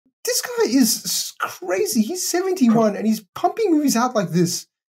this guy is crazy. He's 71 and he's pumping movies out like this.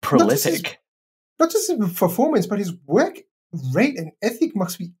 Prolific. Not just his performance, but his work rate and ethic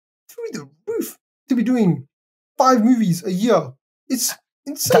must be through the roof to be doing 5 movies a year. It's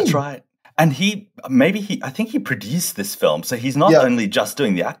insane. That's right. And I think he produced this film. So he's not only just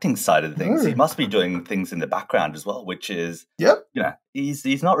doing the acting side of things, he must be doing things in the background as well, which is,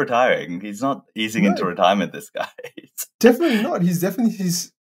 he's not retiring. He's not easing into retirement, this guy. Definitely not. He's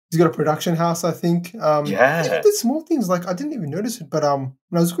got a production house, I think. He did small things like, I didn't even notice it, but when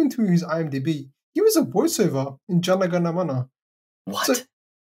I was going through his IMDb, he was a voiceover in Jana Gana Mana. What? So,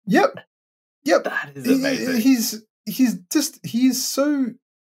 yep. That is amazing. He's so,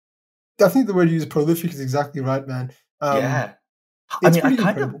 I think the word you use, prolific, is exactly right, man. It's pretty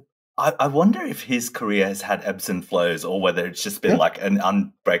incredible. I wonder if his career has had ebbs and flows, or whether it's just been like an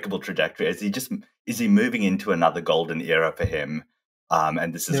unbreakable trajectory. Is he moving into another golden era for him?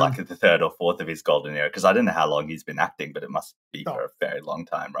 And this is like the 3rd or 4th of his golden era, because I don't know how long he's been acting, but it must be for a very long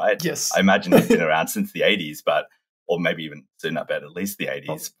time, right? Yes. I imagine he's been around since the 80s, or maybe even sooner, but at least the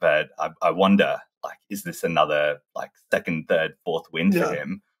 80s. But I wonder, like, is this another like 2nd, 3rd, 4th win for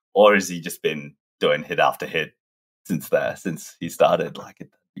him? Or has he just been doing hit after hit since he started? Like,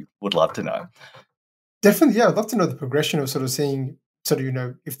 you would love to know. Definitely, I'd love to know the progression of sort of seeing,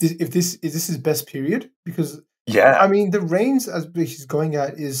 if this is his best period, because I mean, the range as he's going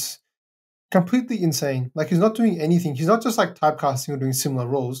at is completely insane. Like, he's not doing anything. He's not just like typecasting or doing similar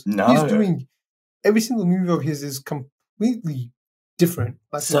roles. No, he's doing every single movie of his is completely different.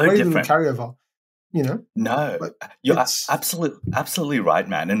 Like, so very different. little carryover. No, you're absolutely right,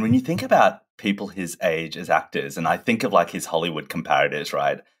 man. And when you think about people his age as actors, and I think of like his Hollywood comparators,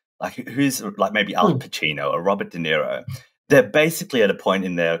 right? Like, who's like maybe Al Pacino or Robert De Niro. They're basically at a point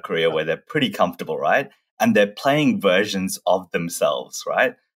in their career where they're pretty comfortable, right? And they're playing versions of themselves,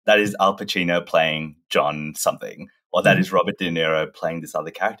 right? That is Al Pacino playing John something, or that is Robert De Niro playing this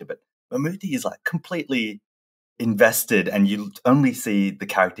other character. But Mammootty is like completely invested, and you only see the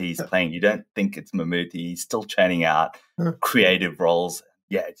character he's playing. You don't think it's Mammootty. He's still churning out creative roles.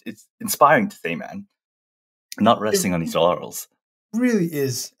 Yeah, it's inspiring to see, man. Not resting on his laurels. Really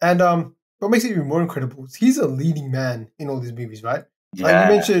is. And what makes it even more incredible is he's a leading man in all these movies, right? Yeah.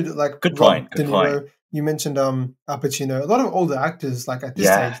 You mentioned like good point. You mentioned Al Pacino. A lot of older actors, like at this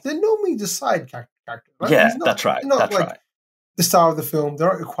stage, they're normally just side characters, right? Yeah, that's right. That's right. The star of the film. They're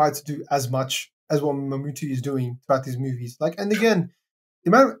not required to do as much as what Mammootty is doing throughout these movies. Like, and again,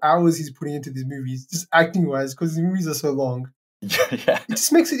 the amount of hours he's putting into these movies, just acting wise, because these movies are so long, it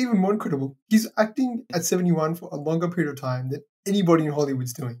just makes it even more incredible. He's acting at 71 for a longer period of time than anybody in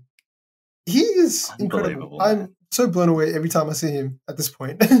Hollywood's doing. He is incredible. Man. I'm so blown away every time I see him at this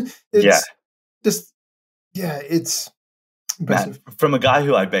point. It's impressive. Man, from a guy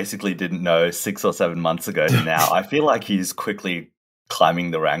who I basically didn't know 6 or 7 months ago to now, I feel like he's quickly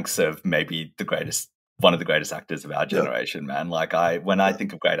climbing the ranks of maybe one of the greatest actors of our generation, man. Like, when I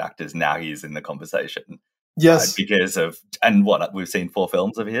think of great actors, now he's in the conversation. Yes. Because of, and what, we've seen 4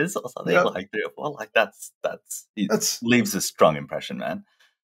 films of his or something, like 3 or 4. Like, that's leaves a strong impression, man.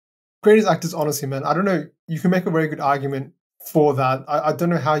 Greatest actors, honestly, man. I don't know. You can make a very good argument for that. I don't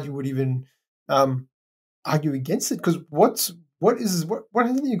know how you would even argue against it, because what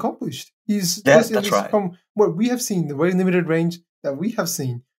hasn't he accomplished? He's that's right. From what we have seen, the very limited range that we have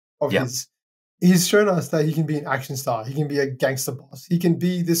seen of his, he's shown us that he can be an action star. He can be a gangster boss. He can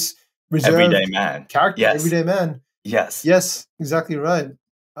be this reserved everyday man character, everyday man. Yes, exactly right.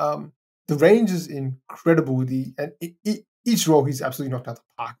 The range is incredible. Each role he's absolutely knocked out the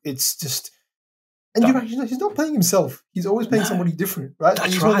park. It's just, and he's not playing himself. He's always playing somebody different, right?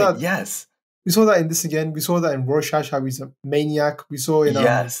 That's right. Yes. We saw that in this again. We saw that in Rorschach, how he's a maniac. We saw in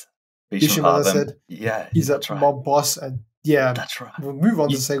Bisham, as I said, he's a mob boss, and that's right. We'll move on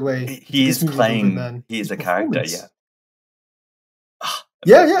to segue. He is playing. He is a character.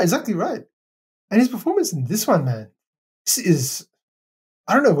 Yeah, exactly right. And his performance in this one, man, this is,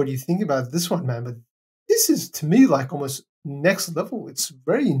 I don't know what you think about this one, man, but this is, to me, like almost next level. It's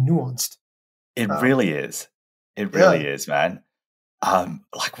very nuanced. It really is. It really is, man.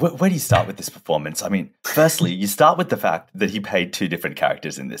 Like, where do you start with this performance? I mean, firstly, you start with the fact that he played 2 different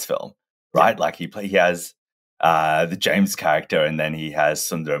characters in this film, right? Like, he has the James character, and then he has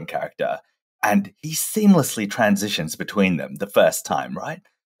Sundaram character, and he seamlessly transitions between them the first time, right?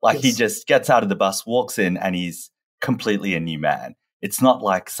 Like, he just gets out of the bus, walks in, and he's completely a new man. It's not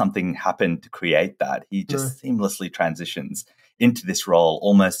like something happened to create that. He just seamlessly transitions into this role,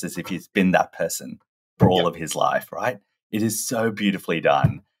 almost as if he's been that person for all of his life, right? It is so beautifully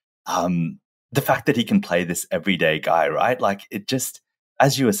done. The fact that he can play this everyday guy, right? Like, it just,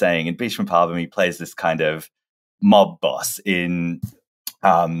 as you were saying, in Bhishma Parvam, he plays this kind of mob boss. In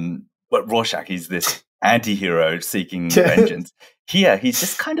Rorschach, he's this anti-hero seeking vengeance. Here, he's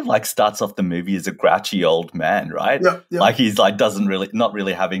just kind of like starts off the movie as a grouchy old man, right? Yeah. Like he's like not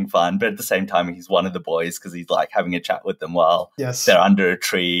really having fun, but at the same time, he's one of the boys because he's like having a chat with them while they're under a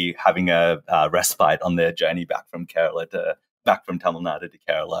tree having a respite on their journey back from Tamil Nadu to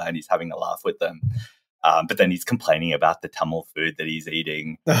Kerala, and he's having a laugh with them. But then he's complaining about the Tamil food that he's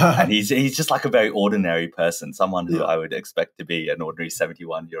eating, and he's just like a very ordinary person, someone who I would expect to be an ordinary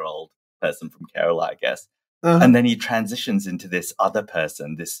 71-year-old person from Kerala, I guess. And then he transitions into this other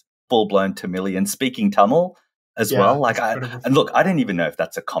person, this full-blown Tamilian speaking Tamil as well. Like, and look, I don't even know if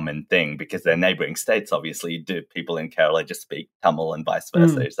that's a common thing because they're neighboring states. Obviously, do people in Kerala just speak Tamil and vice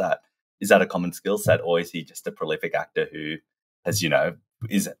versa? Is that a common skill set, or is he just a prolific actor who has,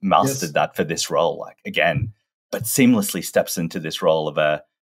 is mastered that for this role? Like again, but seamlessly steps into this role of a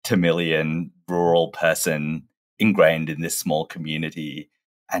Tamilian rural person ingrained in this small community.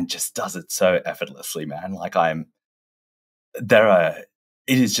 And just does it so effortlessly, man. Like it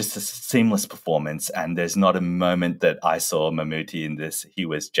is just a seamless performance, and there's not a moment that I saw Mammootty in this. He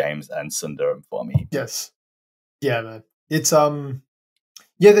was James and Sundaram for me. Yes. Yeah, man. It's the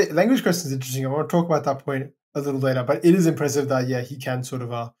language question is interesting. I want to talk about that point a little later, but it is impressive that he can sort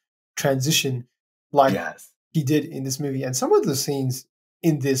of transition like he did in this movie. And some of the scenes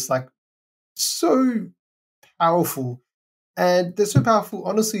in this, like, so powerful. And they're so powerful,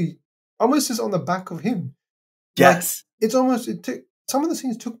 honestly, almost just on the back of him. Yes. Like, some of the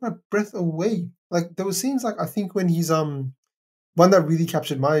scenes took my breath away. Like, there were scenes, like, I think when he's, one that really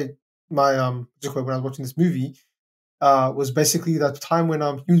captured my when I was watching this movie, was basically that time when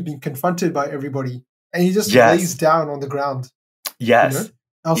he was being confronted by everybody and he just lays down on the ground. Yes.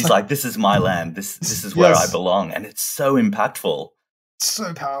 He's like, this is my land. This is where I belong. And it's so impactful.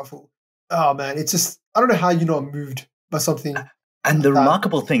 So powerful. Oh, man. It's just, I don't know how you're not moved by something. And the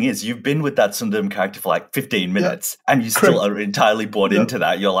remarkable thing is, you've been with that Sundaram character for like 15 minutes and you still are entirely bought into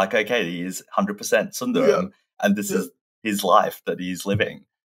that. You're like, okay, he is 100% Sundaram and this is his life that he's living.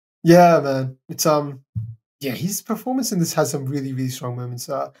 Yeah, man. It's, his performance in this has some really, really strong moments.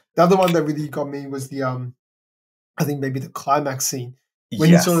 The other one that really got me was the, I think maybe the climax scene when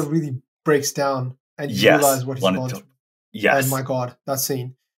he sort of really breaks down and you realize what he's gone through. Yes. And my God, that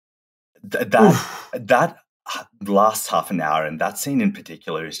scene. That last half an hour and that scene in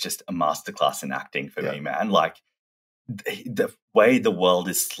particular is just a masterclass in acting for me, man. Like the way the world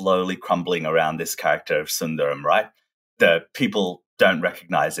is slowly crumbling around this character of Sundaram, right? The people don't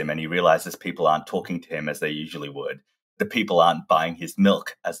recognize him and he realizes people aren't talking to him as they usually would. The people aren't buying his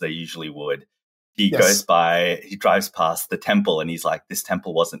milk as they usually would. He drives past the temple and he's like, this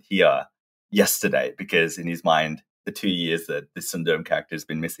temple wasn't here yesterday, because in his mind, the 2 years that this Sundaram character has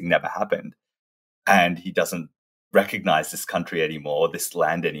been missing never happened. And he doesn't recognize this country anymore, this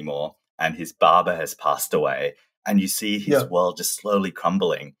land anymore. And his barber has passed away. And you see his world just slowly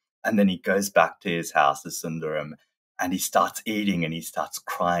crumbling. And then he goes back to his house as Sundaram and he starts eating and he starts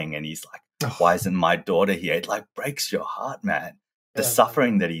crying. And he's like, why isn't my daughter here? It like breaks your heart, man. The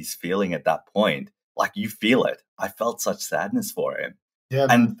suffering that he's feeling at that point, like you feel it. I felt such sadness for him. Yeah,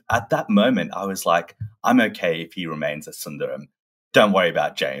 and at that moment, I was like, I'm okay if he remains a Sundaram. Don't worry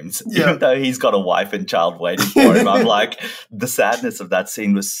about James. Yeah. Even though he's got a wife and child waiting for him, I'm like, the sadness of that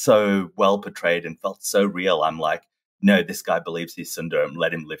scene was so well portrayed and felt so real. I'm like, no, this guy believes he's Sundaram.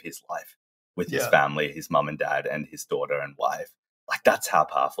 Let him live his life with his family, his mum and dad, and his daughter and wife. Like, that's how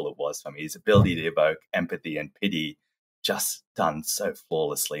powerful it was for me. His ability to evoke empathy and pity, just done so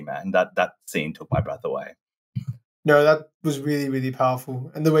flawlessly, man. That scene took my breath away. No, that was really, really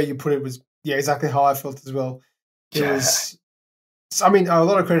powerful. And the way you put it was, exactly how I felt as well. It was, I mean, a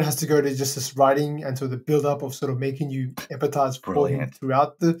lot of credit has to go to just this writing and sort of the build-up of sort of making you empathize for him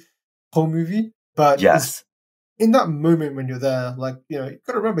throughout the whole movie. But in that moment when you're there, like, you've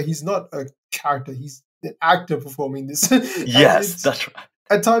got to remember, he's not a character. He's an actor performing this. Yes, that's right.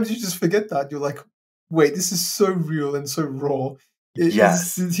 At times you just forget that. You're like, wait, this is so real and so raw. Did he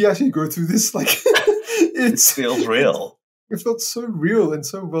actually go through this? Like, it feels real. It felt so real and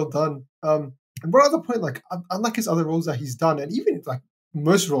so well done. And one other point, like, unlike his other roles that he's done, and even like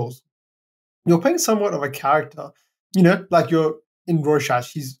most roles, you're playing somewhat of a character. Like you're in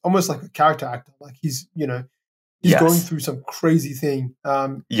Rorschach, he's almost like a character actor. Like he's going through some crazy thing.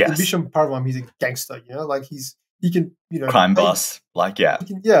 In Bhishma Parvam, he's a gangster. Like he can crime boss. Like he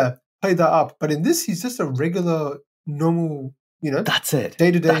can, play that up. But in this, he's just a regular, normal, that's it,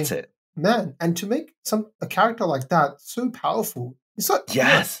 day-to-day that's it, man. And to make a character like that so powerful, it's not.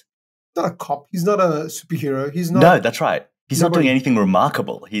 Yes, he's not a cop. He's not a superhero. He's not. No, that's right. He's not doing anything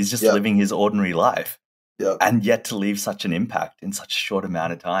remarkable. He's just Yeah. living his ordinary life. Yeah. And yet to leave such an impact in such a short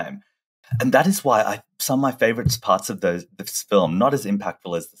amount of time. And that is why some of my favorite parts of this film, not as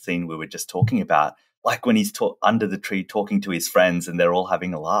impactful as the scene we were just talking about, like when he's under the tree talking to his friends and they're all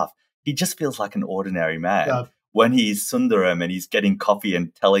having a laugh. He just feels like an ordinary man. Yeah. When he's Sundaram and he's getting coffee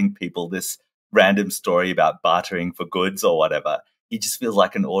and telling people this random story about bartering for goods or whatever, he just feels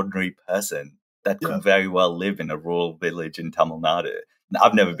like an ordinary person that could very well live in a rural village in Tamil Nadu. Now,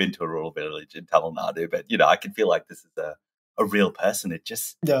 I've never been to a rural village in Tamil Nadu, but, I can feel like this is a real person. It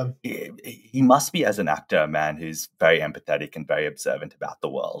just, he must be, as an actor, a man who's very empathetic and very observant about the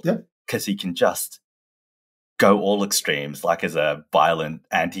world. Because he can just go all extremes, like as a violent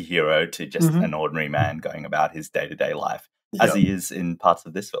anti-hero to just an ordinary man going about his day-to-day life, as he is in parts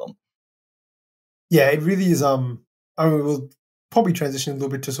of this film. Yeah, it really is. I mean, we'll probably transition a little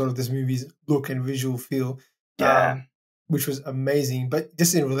bit to sort of this movie's look and visual feel, which was amazing. But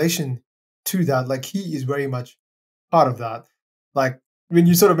just in relation to that, like, he is very much part of that. Like, when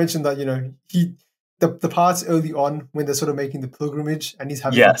you sort of mentioned that, the parts early on when they're sort of making the pilgrimage and he's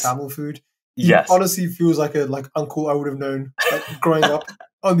having Tamil food, he honestly feels like a uncle I would have known, like, growing up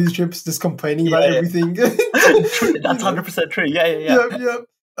on these trips, just complaining about everything. That's 100% true. Yeah.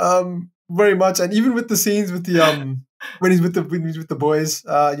 Very much. And even with the scenes with the when he's with the boys,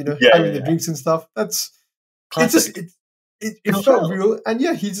 having the drinks and stuff, that's classic. It felt real, and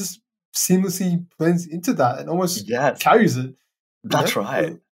he just seamlessly blends into that and almost carries it. That's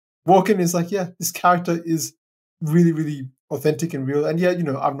right. Walken is like, this character is really, really authentic and real. And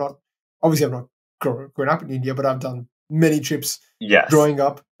I'm not grown up in India, but I've done many trips growing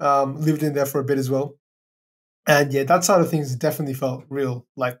up, lived in there for a bit as well. And that side of things definitely felt real.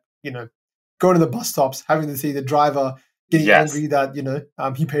 Like, going to the bus stops, having to see the driver getting angry that,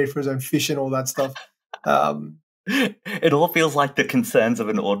 he paid for his own fish and all that stuff. It all feels like the concerns of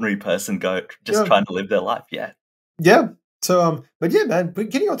an ordinary person trying to live their life. Yeah. Yeah. So, but man, but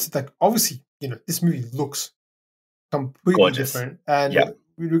getting on to that, obviously, this movie looks completely gorgeous. Different. And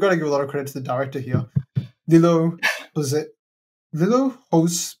we've got to give a lot of credit to the director here. Lilo Jose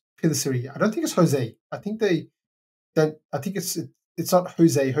Pilliceri. I don't think it's Jose. I think it's not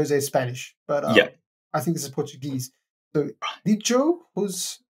Jose. Jose is Spanish, but I think this is Portuguese. So Lijo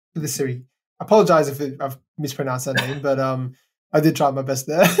Jose Pilliceri. I apologize if I've mispronounced that name, but I did try my best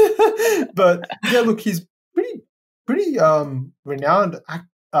there. But look, he's pretty renowned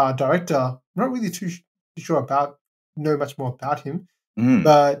director. I'm not really too sure know much more about him.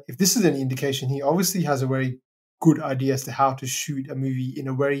 But if this is any indication, he obviously has a very good idea as to how to shoot a movie in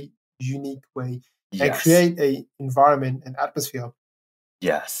a very unique way and create a environment and atmosphere.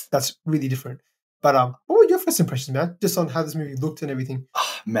 Yes. That's really different. But what were your first impressions, man? Just on how this movie looked and everything.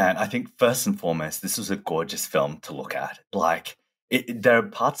 Oh, man, I think first and foremost, this was a gorgeous film to look at. Like, there are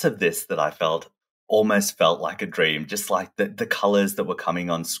parts of this that I almost felt like a dream. Just like the colors that were coming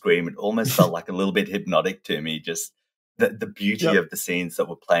on screen, it almost felt like a little bit hypnotic to me. Just the beauty of the scenes that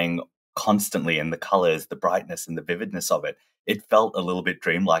were playing constantly, and the colors, the brightness and the vividness of it. It felt a little bit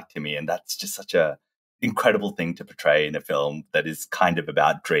dreamlike to me, and that's just such a incredible thing to portray in a film that is kind of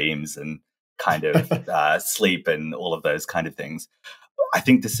about dreams and kind of sleep and all of those kind of things. I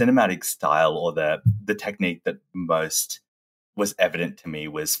think the cinematic style, or the technique that most was evident to me,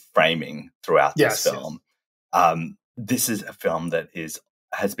 was framing throughout this film. This is a film that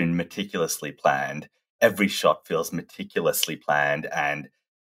has been meticulously planned. Every shot feels meticulously planned and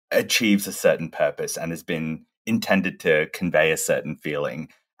achieves a certain purpose and has been intended to convey a certain feeling.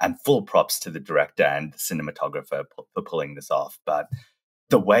 And full props to the director and the cinematographer for pulling this off. But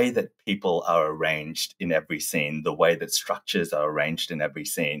the way that people are arranged in every scene, the way that structures are arranged in every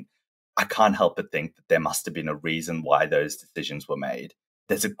scene, I can't help but think that there must have been a reason why those decisions were made.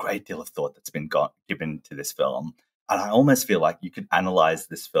 There's a great deal of thought that's been given to this film. And I almost feel like you could analyze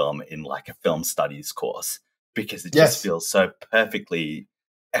this film in like a film studies course, because it just feels so perfectly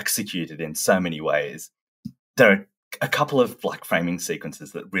executed in so many ways. There are a couple of like framing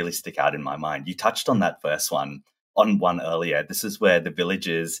sequences that really stick out in my mind. You touched on that first one earlier. This is where the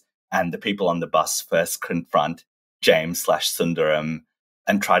villagers and the people on the bus first confront James / Sundaram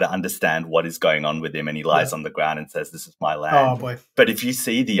and try to understand what is going on with him. And he lies on the ground and says, "This is my land." Oh boy! But if you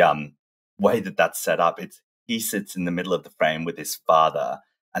see the way that that's set up, he sits in the middle of the frame with his father,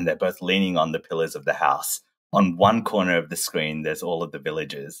 and they're both leaning on the pillars of the house. On one corner of the screen, there's all of the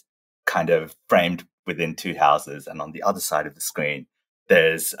villagers kind of framed within two houses, and on the other side of the screen,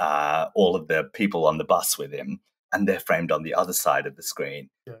 there's all of the people on the bus with him, and they're framed on the other side of the screen.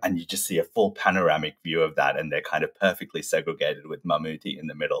 And you just see a full panoramic view of that, and they're kind of perfectly segregated with Mammootty in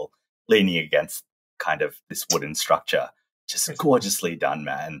the middle, leaning against kind of this wooden structure. just gorgeously done,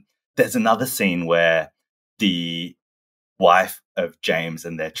 man. There's another scene where the wife of James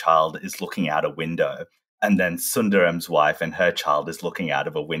and their child is looking out a window, and then Sundaram's wife and her child is looking out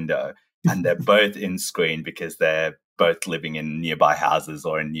of a window, and they're both in screen because they're both living in nearby houses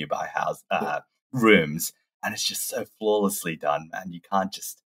or in nearby rooms, and it's just so flawlessly done, man.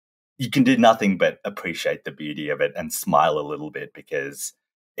 You can do nothing but appreciate the beauty of it and smile a little bit because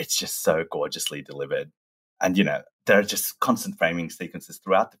it's just so gorgeously delivered. And, there are just constant framing sequences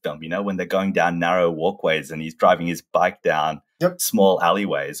throughout the film, when they're going down narrow walkways and he's driving his bike down small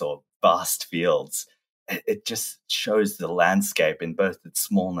alleyways or vast fields. It just shows the landscape in both its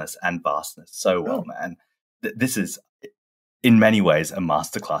smallness and vastness so well, man. This is, in many ways, a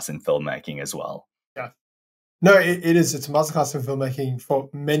masterclass in filmmaking as well. Yeah. No, it is. It's a masterclass in filmmaking for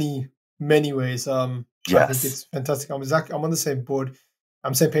many, many ways. I think it's fantastic. I'm on the same board.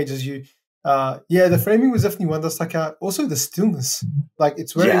 I'm same page as you. The framing was definitely one that stuck out. Also, the stillness. Like,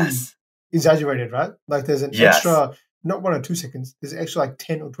 it's very exaggerated, right? Like, there's an extra, not 1 or 2 seconds. There's extra, like,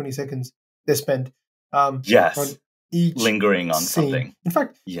 10 or 20 seconds they spend on each lingering on scene. Something. In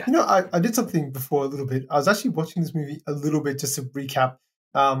fact, I did something before a little bit. I was actually watching this movie a little bit just to recap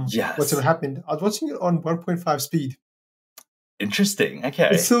what sort of happened. I was watching it on 1.5 speed. Interesting. Okay.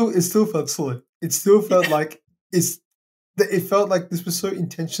 It still felt solid. It still felt like it felt like this was so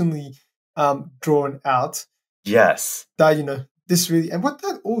intentionally drawn out. Yes. That, this really, and what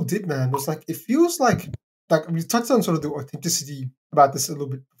that all did, man, was like, it feels like we touched on sort of the authenticity about this a little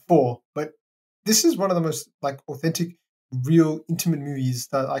bit before, but this is one of the most like authentic, real, intimate movies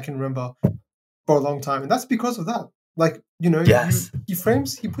that I can remember for a long time. And that's because of that. Like, he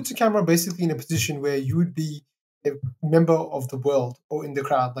puts a camera basically in a position where you would be a member of the world or in the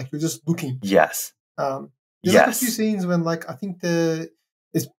crowd. Like, you're just looking. Yes. There's like a few scenes when, like, I think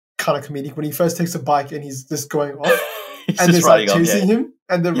it's kind of comedic when he first takes a bike and he's just going off and they're like chasing him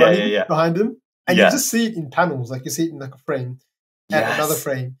and they're running behind him. And you just see it in panels, like you see it in like a frame and another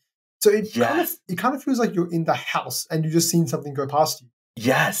frame. So it kind of feels like you're in the house and you're just seeing something go past you.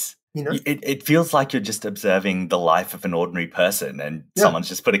 Yes. It feels like you're just observing the life of an ordinary person and someone's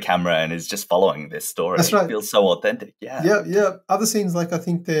just put a camera and is just following this story. That's right. It feels so authentic. Yeah. Yeah. Other scenes, like I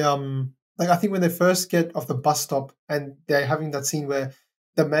think I think when they first get off the bus stop and they're having that scene where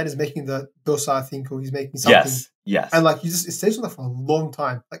the man is making the dosa, I think, or he's making something. Yes. And like it stays on there for a long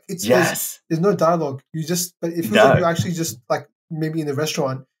time. Like there's no dialogue. But it feels like you're actually just like maybe in the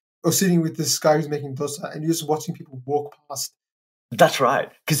restaurant or sitting with this guy who's making dosa and you're just watching people walk past. That's right.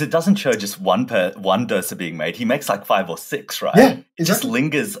 Because it doesn't show just one dosa being made. He makes like 5 or 6, right? Yeah, exactly. It just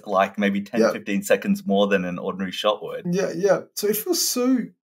lingers like maybe 10, 15 seconds more than an ordinary shot would. Yeah. So it feels so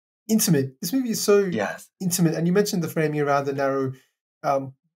intimate. This movie is so intimate. And you mentioned the framing around the narrow,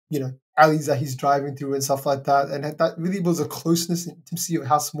 alleys that he's driving through and stuff like that. And that really builds a closeness and intimacy of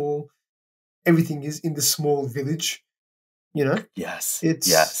how small everything is in the small village, Yes.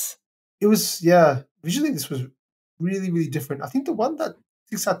 It was, visually this was really, really different. I think the one that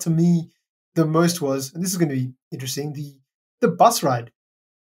sticks out to me the most was, and this is going to be interesting, the bus ride.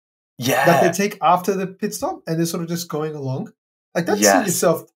 Yeah. That they take after the pit stop and they're sort of just going along. Like that scene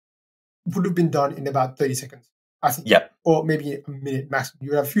itself would have been done in about 30 seconds, I think. Yep. Or maybe a minute maximum.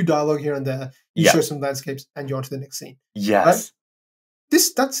 You have a few dialogue here and there. You show some landscapes and you're on to the next scene. Yes. Right?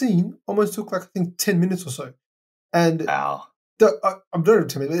 That scene almost took like, I think, 10 minutes or so. And wow. I'm very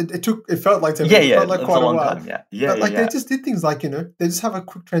 10 minutes. It felt like 10 minutes. It felt like quite a long while. Time. They just did things like, they just have a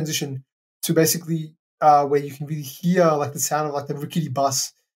quick transition to basically where you can really hear like the sound of like the rickety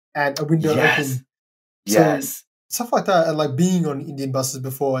bus and a window open. So, stuff like that, and like being on Indian buses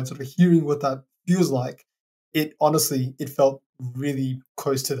before and sort of hearing what that feels like, it felt really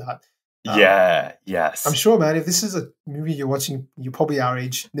close to that. Yes. I'm sure, man, if this is a movie you're watching, you're probably our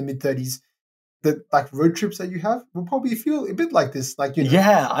age, in the mid-30s, the like road trips that you have will probably feel a bit like this. Like,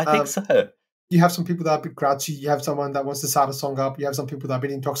 I think so. You have some people that are a bit grouchy. You have someone that wants to start a song up. You have some people that are a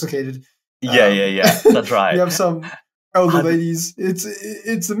bit intoxicated. Yeah. That's right. You have some elder ladies.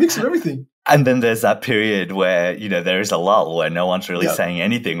 It's a mix of everything. And then there's that period where, there is a lull where no one's really saying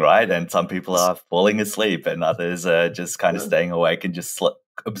anything, right? And some people are falling asleep and others are just kind of staying awake and just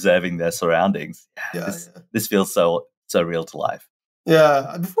observing their surroundings. This feels so real to life.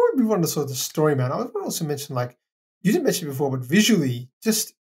 Yeah. Before we move on to sort of the story, man, I want to also mention, like, you didn't mention it before, but visually,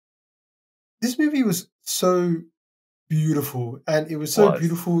 just this movie was so beautiful. And it was so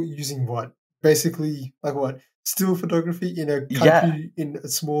beautiful using what? Basically, like what? Still photography in a country in a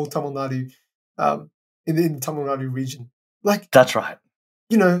small Tamil Nadu, in the Tamil Nadu region. Like, that's right.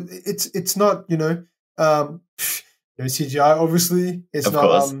 It's not CGI. Obviously, it's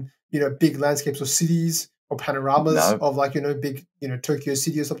not big landscapes or cities or panoramas of like, big, Tokyo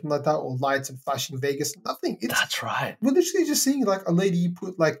City or something like that, or lights and flashing Vegas. Nothing. That's right. We're literally just seeing like a lady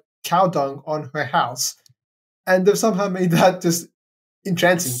put like cow dung on her house, and they've somehow made that just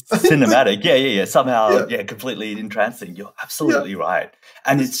entrancing. Cinematic. Yeah. Somehow, completely entrancing. You're absolutely right.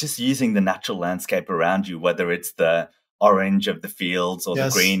 And it's just using the natural landscape around you, whether it's the orange of the fields or the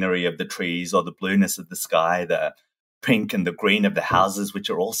greenery of the trees or the blueness of the sky, the pink and the green of the houses, which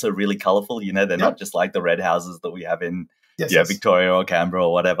are also really colorful. They're not just like the red houses that we have in Victoria or Canberra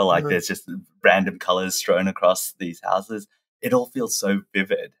or whatever. Like there's just random colors strewn across these houses. It all feels so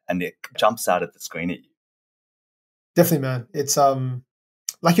vivid and it jumps out at the screen at you. Definitely, man. It's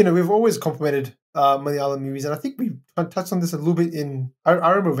we've always complimented Malayalam movies, and I think we touched on this a little bit in. I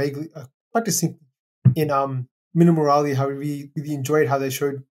remember vaguely, quite distinctly, in Minu Morali, how we really enjoyed how they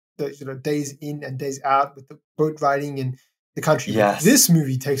showed the days in and days out with the boat riding in the country. Yes. This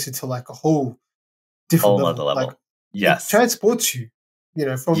movie takes it to like a whole different level. Other level. Like, it transports you,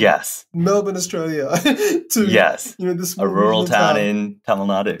 from Melbourne, Australia to this a rural town in Tamil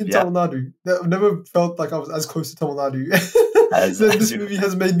Nadu. Tamil Nadu. I've never felt like I was as close to Tamil Nadu as this movie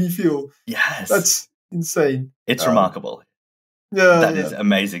has made me feel. Yes, that's insane. It's remarkable. That is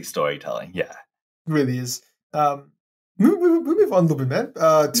amazing storytelling. Yeah, it really is. We move on a little bit, man,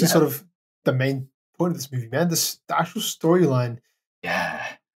 to sort of the main point of this movie, man. The actual storyline. Yeah,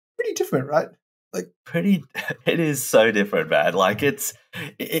 pretty different, right? It is so different, man. Like it's,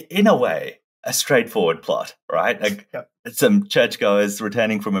 in a way, a straightforward plot, right? Like some churchgoers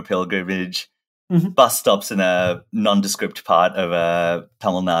returning from a pilgrimage, bus stops in a nondescript part of a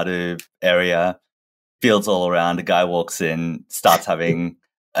Tamil Nadu area, fields all around. A guy walks in,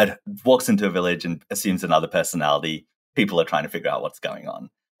 walks into a village and assumes another personality. People are trying to figure out what's going on.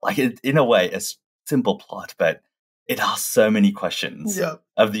 Like in a way, a simple plot, but it asks so many questions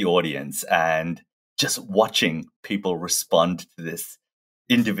of the audience, and just watching people respond to this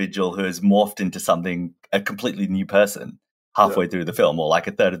individual who has morphed into a completely new person halfway through the film, or like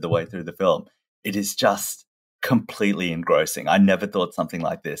a third of the way through the film. It is just completely engrossing. I never thought something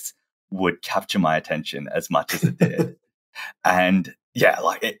like this would capture my attention as much as it did. And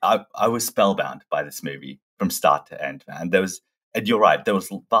I was spellbound by this movie from start to end, man. And you're right, there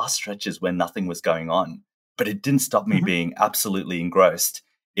was vast stretches where nothing was going on. But it didn't stop me being absolutely engrossed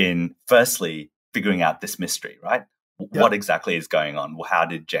in, firstly, figuring out this mystery, right? What exactly is going on? How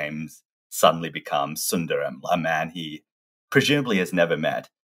did James suddenly become Sundaram, a man he presumably has never met,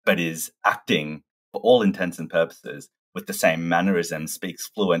 but is acting, for all intents and purposes, with the same mannerisms, speaks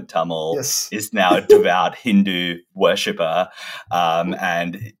fluent Tamil, is now a devout Hindu worshipper,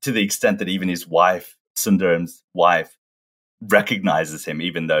 and to the extent that even his wife, Sundaram's wife, recognizes him,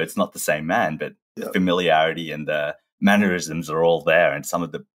 even though it's not the same man, but the familiarity and the mannerisms are all there. And some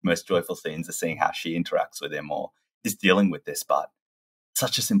of the most joyful scenes are seeing how she interacts with him or is dealing with this. But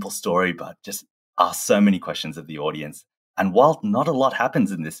such a simple story, but just asks so many questions of the audience. And while not a lot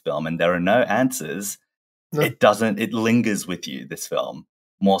happens in this film and there are no answers, it lingers with you, this film,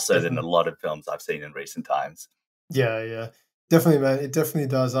 more so than a lot of films I've seen in recent times. Yeah. Definitely, man. It definitely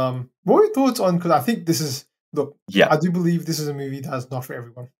does. What are your thoughts on, because I think this is, I do believe this is a movie that's not for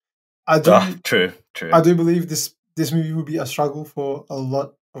everyone. True. I do believe this movie would be a struggle for a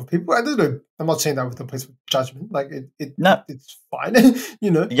lot of people. I don't know. I'm not saying that with a place of judgment. Like it's fine,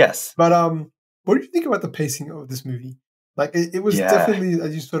 Yes. But what do you think about the pacing of this movie? Like it was definitely,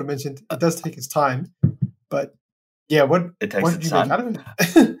 as you sort of mentioned, it does take its time. But what did you make out of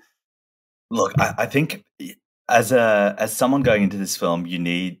it? Look, I think as someone going into this film,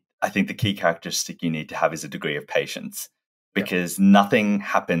 I think the key characteristic you need to have is a degree of patience. Because nothing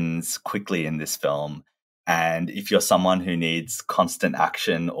happens quickly in this film. And if you're someone who needs constant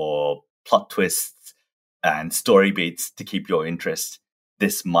action or plot twists and story beats to keep your interest,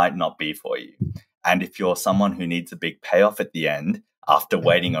 this might not be for you. And if you're someone who needs a big payoff at the end, after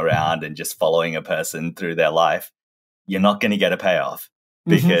waiting around and just following a person through their life, you're not going to get a payoff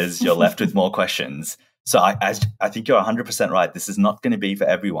because you're left with more questions. So I think you're 100% right. This is not going to be for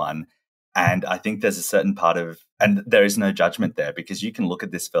everyone. And I think there's a certain part of, and there is no judgment there, because you can look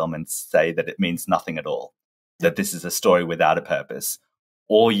at this film and say that it means nothing at all, that this is a story without a purpose.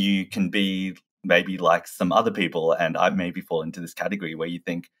 Or you can be maybe like some other people, and I maybe fall into this category where you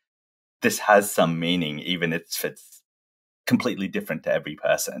think this has some meaning, even if it's completely different to every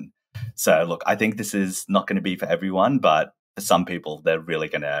person. So look, I think this is not going to be for everyone, but for some people, they're really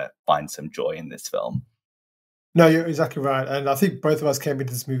going to find some joy in this film. No, you're exactly right. And I think both of us came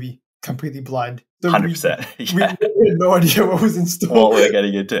into this movie completely blind. So 100%. We had no idea what was in store. What we're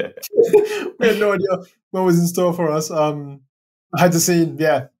getting into. We had no idea what was in store for us. I had to see,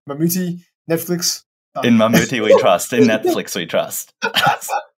 Mammootty, Netflix, In Mammootty we trust. In Netflix we trust.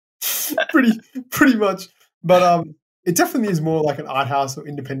 pretty much. But it definitely is more like an art house or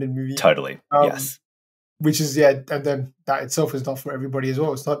independent movie. Totally. Yes. Which is, and then that itself is not for everybody as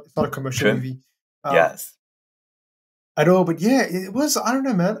well. It's not a commercial movie. Yes. At all. But yeah, it was, I don't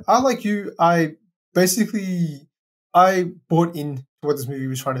know, man. I, like you, I bought in to what this movie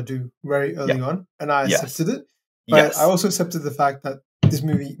was trying to do very early on, and I accepted it. But I also accepted the fact that this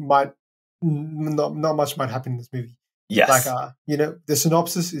movie might not much might happen in this movie. Yes. Like, the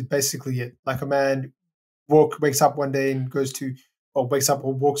synopsis is basically it. Like, a man wakes up one day and wakes up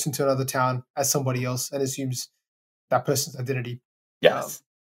or walks into another town as somebody else and assumes that person's identity. Yes.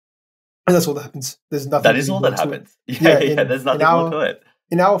 And that's all that happens. There's nothing. That is all that happens. Yeah, there's nothing more to it.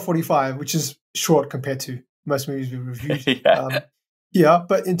 In hour 45, which is short compared to most movies we've reviewed.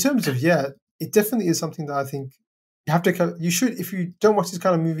 But in terms of, it definitely is something that I think you should, if you don't watch these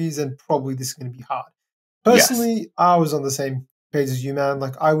kind of movies, then probably this is going to be hard. Personally, I was on the same page as you, man.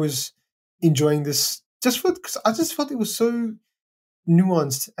 Like, I was enjoying this because I just felt it was so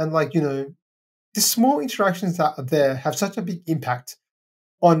nuanced, and like, the small interactions that are there have such a big impact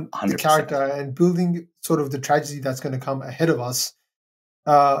on 100%. The character and building sort of the tragedy that's going to come ahead of us.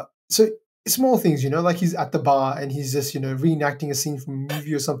 So small things, like he's at the bar and he's just, reenacting a scene from a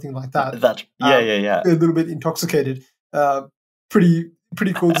movie or something like that. A little bit intoxicated. Pretty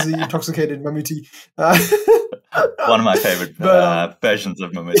cool to see intoxicated Mammootty. One of my favorite versions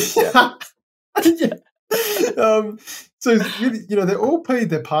of Mammootty. So it's really, they all played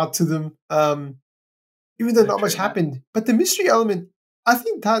their part to them. Even though not much happened, but the mystery element, I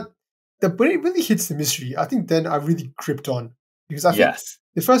think that when it really hits the mystery, I think then I really gripped on, because I think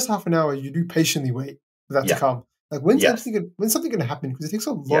the first half an hour you do patiently wait for that to come. Like, when's something going to happen? Because it takes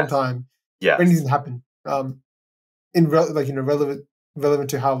a long time when anything happen. Relevant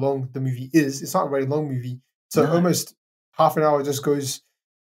to how long the movie is. It's not a very long movie, so almost half an hour just goes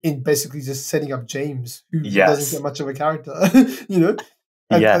in basically just setting up James, who doesn't get much of a character. At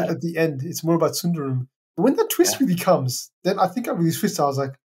the end, it's more about Sundaram. But when that twist really comes, then I think I really switched. I was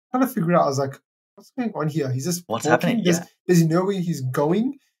like, trying to figure out. I was like, what's going on here? He's just what's walking. happening? Does he know where he's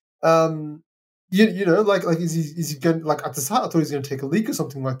going? Like is he going, like, at the start I thought he was going to take a leak or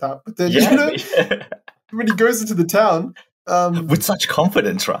something like that. But then when he goes into the town with such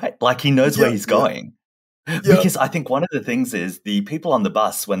confidence, right? Like, he knows where he's going. Because I think one of the things is the people on the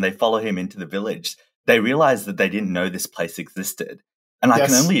bus, when they follow him into the village, they realize that they didn't know this place existed. And I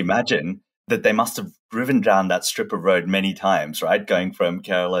can only imagine that they must have driven down that strip of road many times, right? Going from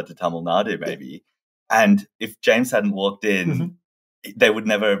Kerala to Tamil Nadu, maybe. And if James hadn't walked in, they would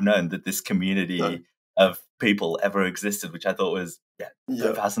never have known that this community of people ever existed, which I thought was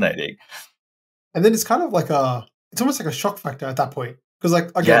so fascinating. And then it's kind of like it's almost like a shock factor at that point. Because,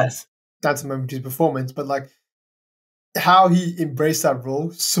 like, again, that's a moment to his performance, but like how he embraced that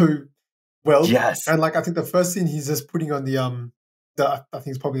role so well. Yes. And like, I think the first scene he's just putting on the I think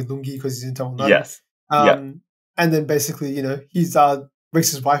it's probably lungi because he's in Tamil Nadu. And then basically, he's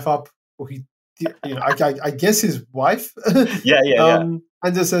wakes his wife up, or I guess his wife. And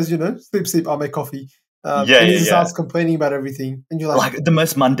just says, sleep, I'll make coffee. And he just starts complaining about everything. And you're like the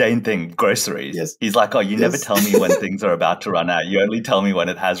most mundane thing, groceries. Yes. He's like, you never tell me when things are about to run out. You only tell me when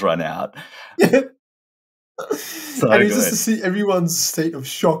it has run out. So and it's just to see everyone's state of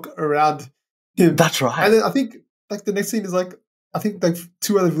shock around him. That's right. And then I think, like, the next scene is like, I think like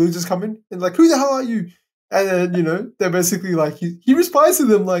two other villagers come in and like, who the hell are you? And then, they're basically like, he replies to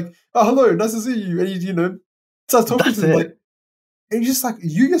them like, oh, hello, nice to see you. And he, starts talking to them like, and you're just like,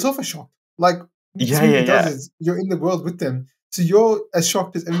 you yourself are shocked. Like, does is you're in the world with them. So you're as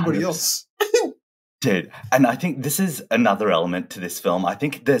shocked as everybody 100%. Else. Dude, and I think this is another element to this film. I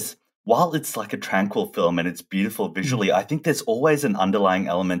think while it's like a tranquil film and it's beautiful visually, I think there's always an underlying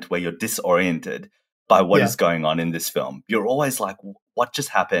element where you're disoriented by what is going on in this film. You're always like, what just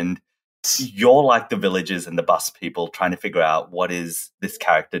happened? You're like the villagers and the bus people trying to figure out, what is this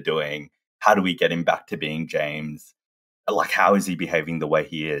character doing? How do we get him back to being James? Like, how is he behaving the way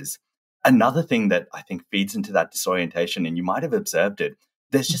he is? Another thing that I think feeds into that disorientation, and you might have observed it,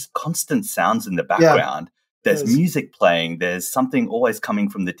 there's just constant sounds in the background. There's music playing. There's something always coming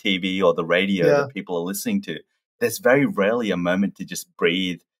from the TV or the radio that people are listening to. There's very rarely a moment to just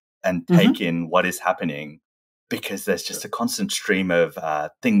breathe and take in what is happening, because there's just a constant stream of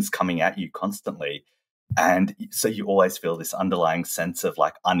things coming at you constantly. And so you always feel this underlying sense of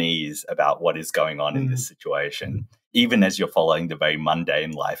like unease about what is going on in this situation, even as you're following the very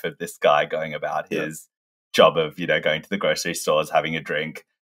mundane life of this guy going about his job of, going to the grocery stores, having a drink,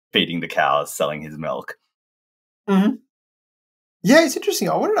 feeding the cows, selling his milk. Yeah, it's interesting.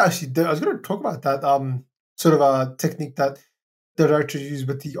 I wanted to actually, I was going to talk about that sort of a technique that the director used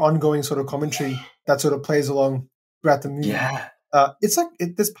with the ongoing sort of commentary that sort of plays along throughout the movie. Yeah. It's like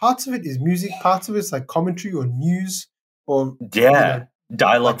there's parts of it is music, parts of it's like commentary or news or Yeah.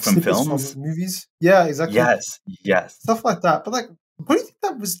 Dialogue like from snippets from films. movies. Yeah, exactly, Yes. Yes. stuff like that. But like, what do you think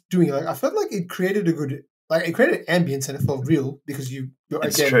that was doing? Like, I felt like it created a good, like it created ambience and it felt real because you're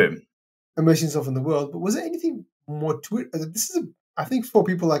It's again true. immersing yourself in the world. But was there anything more to it? This is, I think, for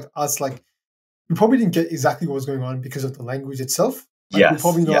people like us, like we probably didn't get exactly what was going on because of the language itself. Like we're Yes.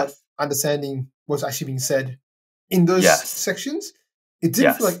 probably not Yes. understanding what's actually being said in those Yes. sections. It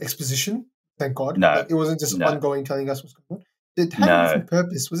didn't feel Yes. like exposition, thank God. No. Like it wasn't just No. ongoing telling us what's going on. It had a No. different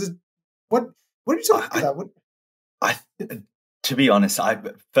purpose. Was it what what did you sort of think I, of that? What I, to be honest, I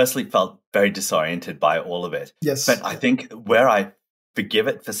firstly felt very disoriented by all of it. yes, But I yeah. think where I forgive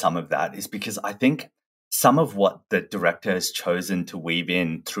it for some of that is because I think some of what the director has chosen to weave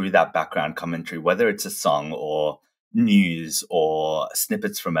in through that background commentary, whether it's a song or news or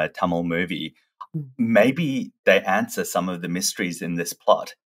snippets from a Tamil movie, Mm. maybe they answer some of the mysteries in this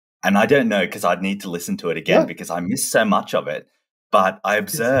plot. And I don't know because I'd need to listen to it again Yeah. because I missed so much of it. But I Yes.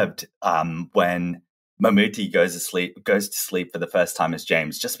 observed when Mammootty goes to sleep for the first time as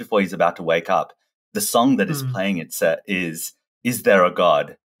James, just before he's about to wake up. The song that is Mm. playing is There a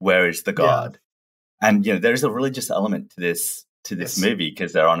God? Where is the Yeah. God? And there's a religious element to this Yes. movie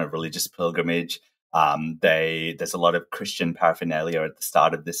because they're on a religious pilgrimage. There's a lot of Christian paraphernalia at the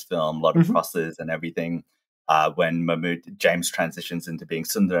start of this film, a lot of Hmm. crosses and everything. When James transitions into being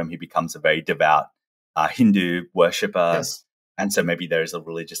Sundaram, he becomes a very devout Hindu worshipper, Yes. and so maybe there is a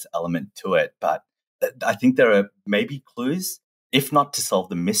religious element to it. But I think there are maybe clues, if not to solve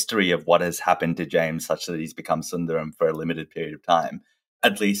the mystery of what has happened to James, such that he's become Sundaram for a limited period of time,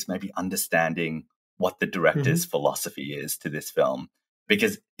 at least maybe understanding what the director's Hmm. philosophy is to this film.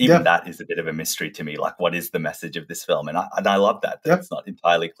 Because even Yeah. that is a bit of a mystery to me. Like, what is the message of this film? And I love that Yeah. it's not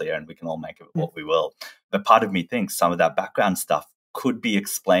entirely clear and we can all make of it Mm. what we will. But part of me thinks some of that background stuff could be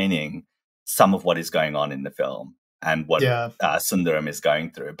explaining some of what is going on in the film and what Yeah. Sundaram is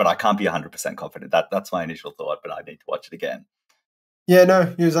going through. But I can't be 100% confident. That's my initial thought, but I need to watch it again. Yeah,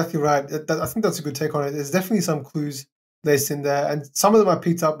 no, you're exactly right. I think that's a good take on it. There's definitely some clues laced in there, and some of them I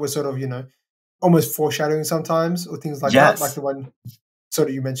picked up were sort of, almost foreshadowing sometimes or things like that, like Yes. the one sort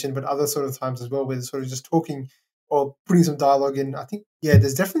of you mentioned, but other sort of times as well where they're sort of just talking or putting some dialogue in. I think, yeah,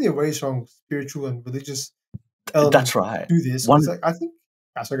 there's definitely a very strong spiritual and religious element That's right. to this because One. like, I think,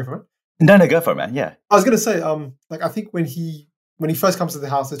 sorry, go for it. No, no, go for it, man. Yeah. I was gonna say, like I think when he first comes to the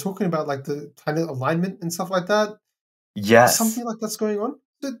house, they're talking about like the planet alignment and stuff like that. Yes. Something like that's going on.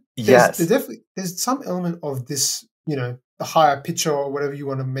 So there's Yes. definitely there's some element of this, the higher picture or whatever you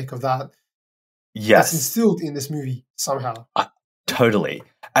want to make of that that's Yes. instilled in this movie somehow. Uh, totally.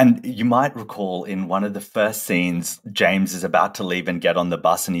 And you might recall in one of the first scenes, James is about to leave and get on the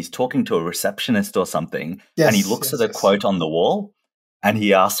bus and he's talking to a receptionist or something. And he Yes, looks at yes, a yes. quote on the wall and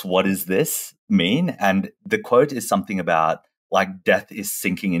he asks, "What does this mean?" And the quote is something about like death is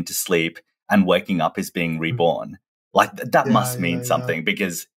sinking into sleep and waking up is being Mm. reborn. Like that Yeah, must yeah, mean yeah. something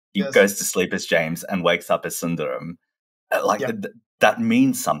because he Yes. goes to sleep as James and wakes up as Sundaram. Like Yeah. that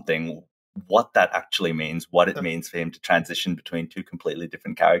means something. What that actually means, what it Yep. means for him to transition between two completely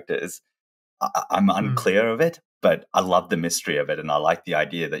different characters, I'm Mm. unclear of it, but I love the mystery of it, and I like the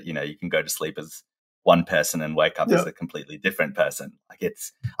idea that you can go to sleep as one person and wake up as Yeah. a completely different person.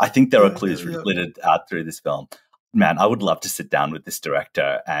 I think there are Yeah, yeah, clues yeah. littered out through this film. Man, I would love to sit down with this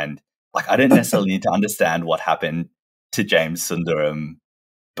director and I don't necessarily need to understand what happened to James Sundaram,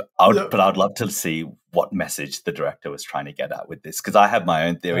 but Yeah. I'd love to see what message the director was trying to get at with this because I have my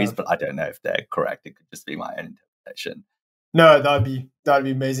own theories, Yeah. but I don't know if they're correct. It could just be my own interpretation. No, that'd be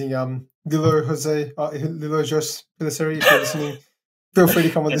amazing. Lilo Jos Piliceri, if you're listening, feel free to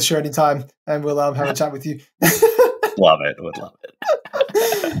come on the show anytime and we'll have a chat with you. Love it. Would love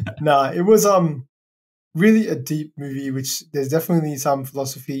it. Nah, it was really a deep movie, which there's definitely some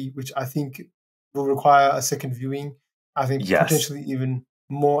philosophy which I think will require a second viewing. I think Yes. potentially even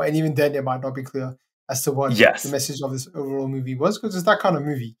more, and even then it might not be clear as to what the Yes. message of this overall movie was, because it's that kind of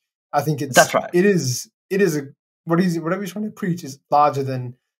movie. I think That's right. it is a whatever he's trying to preach is larger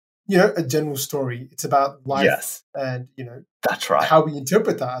than a general story. It's about life Yes. and That's right. how we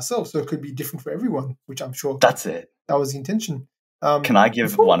interpret that ourselves. So it could be different for everyone, which I'm sure That's it. that was the intention. Can I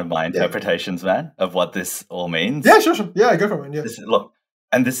give Before, one of my yeah, interpretations, man, of what this all means? yeah, sure, yeah, go for it, yeah, Look,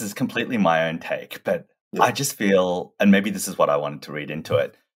 and this is completely my own take, but yeah. I just feel, and maybe this is what I wanted to read into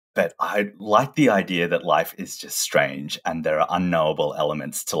it, but I like the idea that life is just strange and there are unknowable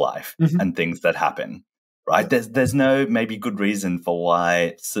elements to life Mhm. and things that happen. right? There's no maybe good reason for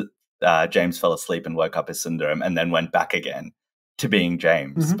why James fell asleep and woke up as Sundaram and then went back again to being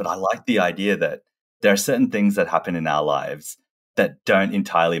James. But I like the idea that there are certain things that happen in our lives that don't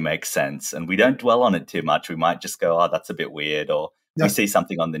entirely make sense, and we don't dwell on it too much. We might just go, oh, that's a bit weird, or we see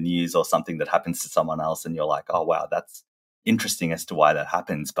something on the news or something that happens to someone else and you're like, oh, wow, that's interesting as to why that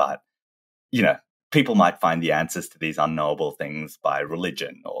happens. But, people might find the answers to these unknowable things by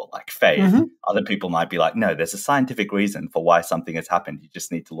religion or like faith. Other people might be like, no, there's a scientific reason for why something has happened. You just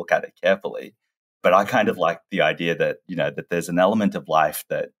need to look at it carefully. But I kind of like the idea that, that there's an element of life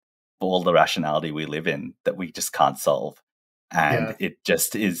that for all the rationality we live in that we just can't solve. And it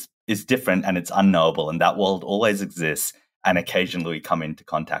just is different and it's unknowable. And that world always exists. And occasionally we come into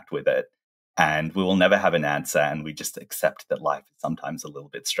contact with it. And we will never have an answer. And we just accept that life is sometimes a little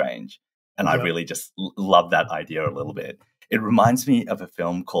bit strange. And I really just love that idea a little bit. It reminds me of a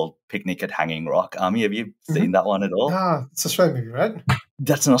film called Picnic at Hanging Rock. Army, have you seen that one at all? It's an Australian movie, right?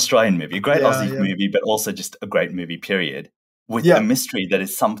 That's an Australian movie, a great Aussie movie, but also just a great movie, period. With a mystery that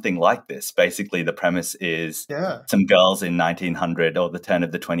is something like this. Basically, the premise is some girls in 1900 or the turn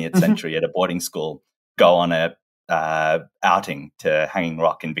of the 20th century at a boarding school go on a outing to Hanging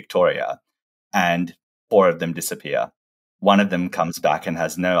Rock in Victoria, and 4 of them disappear. One of them comes back and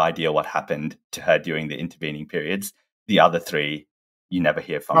has no idea what happened to her during the intervening periods. The other 3, you never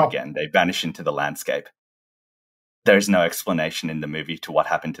hear from again. They vanish into the landscape. There's no explanation in the movie to what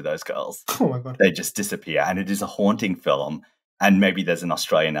happened to those girls. Oh my God. They just disappear. And it is a haunting film. And maybe there's an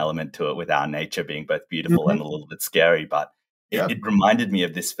Australian element to it with our nature being both beautiful and a little bit scary. But it reminded me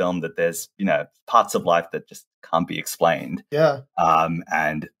of this film that there's, parts of life that just can't be explained. Yeah.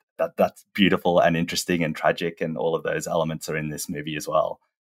 And that's beautiful and interesting and tragic, and all of those elements are in this movie as well.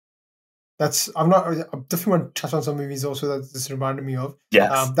 I definitely want to touch on some movies also that this reminded me of.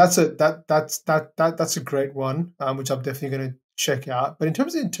 Yes. That's a great one, which I'm definitely going to check out. But in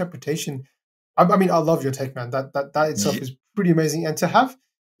terms of interpretation, I love your take, man. That itself is pretty amazing. And to have,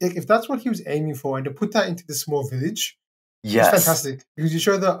 if that's what he was aiming for, and to put that into this small village, it's fantastic, because you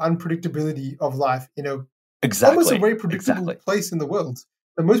show the unpredictability of life in a almost a very predictable place in the world.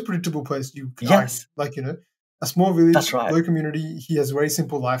 The most predictable place you can argue. A small village, low community. He has a very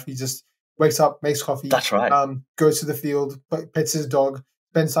simple life. He just wakes up, makes coffee. That's right. Goes to the field, pets his dog,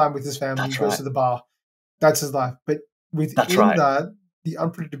 spends time with his family, goes to the bar. That's his life. But within that, the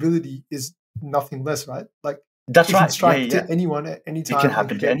unpredictability is nothing less, right? Like, that's it right. can strike to anyone at any time. It can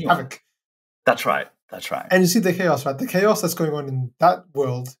happen to anyone. Havoc. That's right. And you see the chaos, right? The chaos that's going on in that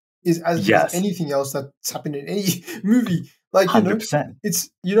world is as good as anything else that's happened in any movie. Like, 100%.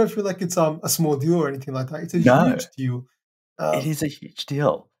 You don't feel like it's a small deal or anything like that. It's a huge deal. It is a huge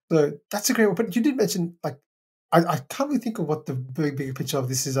deal. So that's a great one. But you did mention, like, I can't really think of what the bigger picture of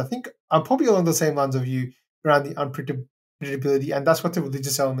this is. I think I'm probably along the same lines of you around the unpredictability, and that's what the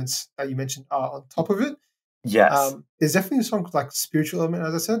religious elements that you mentioned are on top of it. Yes. There's definitely some like spiritual element,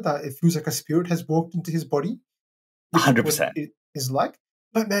 as I said, that it feels like a spirit has walked into his body. 100%. It is like.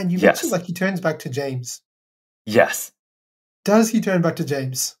 But man, you mentioned like he turns back to James. Yes. Does he turn back to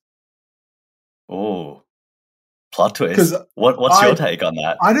James? Oh, plot twist. What's your take on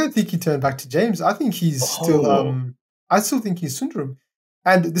that? I don't think he turned back to James. I think he's still. I still think he's Sundaram.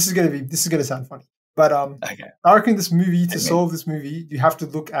 And this is gonna sound funny, but I reckon this movie, to solve this movie, you have to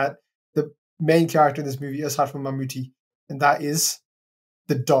look at the main character in this movie aside from Mammootty, and that is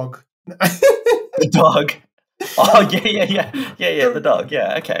the dog. The dog. Oh yeah. The dog.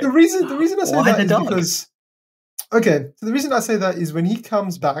 Yeah. Okay. The reason I say that is because. Okay, so the reason I say that is when he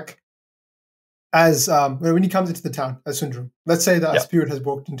comes back as when he comes into the town as Sundaram, let's say that a spirit has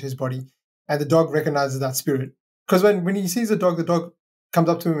walked into his body and the dog recognizes that spirit. Because when he sees the dog comes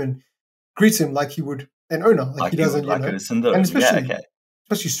up to him and greets him like he would an owner, like he doesn't, like a Sundaram. And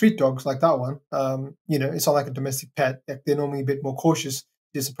especially street dogs like that one, it's not like a domestic pet. Like, they're normally a bit more cautious to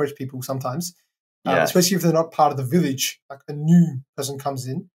just approach people sometimes, especially if they're not part of the village, like a new person comes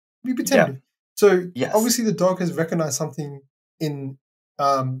in, be pretending. Yeah. So obviously the dog has recognized something in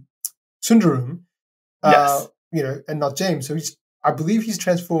Sundaram, and not James. So I believe he's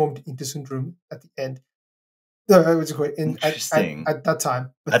transformed into Sundaram at the end. No, it was quite at that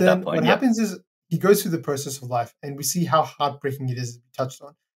time. But then that point, what happens is he goes through the process of life, and we see how heartbreaking it is, as we touched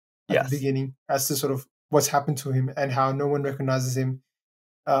on at the beginning, as to sort of what's happened to him and how no one recognizes him.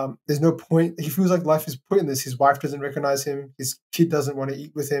 There's no point. He feels like life is pointless. His wife doesn't recognize him. His kid doesn't want to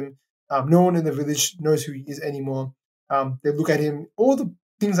eat with him. No one in the village knows who he is anymore. They look at him. All the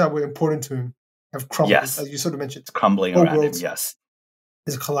things that were important to him have crumbled, as you sort of mentioned. It's crumbling around him, yes.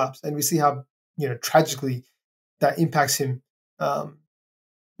 There's a collapse. And we see how, tragically that impacts him,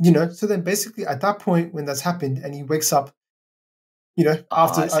 So then basically at that point when that's happened and he wakes up,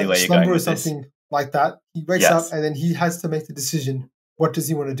 after I see a where you're going slumber or with this. something like that, he wakes up Yes. and then he has to make the decision. What does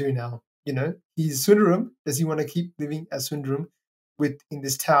he want to do now? He's Sundaram. Does he want to keep living as Sundaram in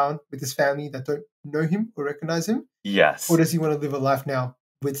this town with his family that don't know him or recognize him? Or Yes. does he want to live a life now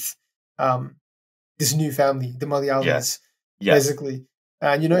with this new family, the Malayalis, Yes. basically?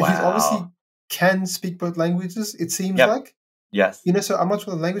 And he's obviously Wow. can speak both languages, it seems Yep. like. Yes. So I'm not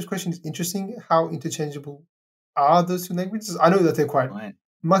sure the language question is interesting. How interchangeable are those two languages? I know that they're Right.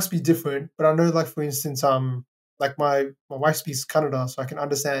 must be different, but I know, like, for instance, like my wife speaks Kannada, so I can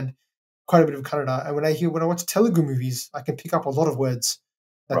understand quite a bit of Kannada. And when I watch Telugu movies, I can pick up a lot of words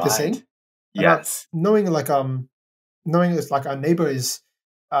that they're Right. saying. And Yes. knowing it's like our neighbor is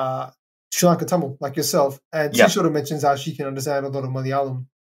Sri Lanka Tamil, like yourself, and she Yep. sort of mentions how she can understand a lot of Malayalam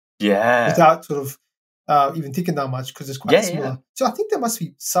Yeah. without sort of even thinking that much because it's quite similar. Yeah. So I think there must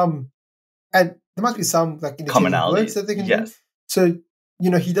be some like interchangeable words Commonalities. that they can do. Yes. So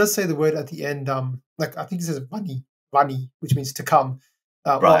he does say the word at the end. Like I think he says vani, which means to come.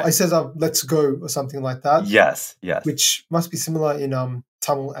 Well, it says let's go or something like that. Yes. Yes. Which must be similar in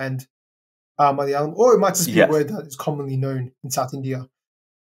Tamil and Malayalam, or it might just be a word that is commonly known in South India.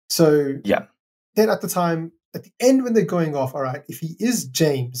 So then at the end when they're going off, all right, if he is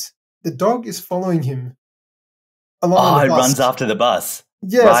James, the dog is following him along on the bus. It runs after the bus.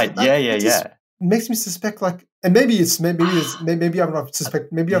 Yes, right. Yeah. Makes me suspect, like, and maybe I'm not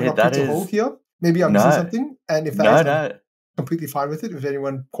suspect. Maybe I'm not picked a hole here. Maybe I'm missing something. And if that is, I'm completely fine with it if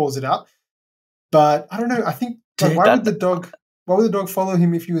anyone calls it out. But I don't know. I think why would the dog follow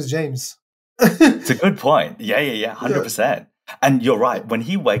him if he was James? It's a good point. Yeah. 100%. And you're right. When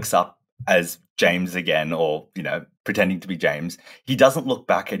he wakes up as James again, or pretending to be James, he doesn't look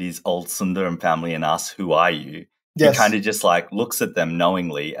back at his old Sundaram family and asks, "Who are you?" Yes. He kind of just like looks at them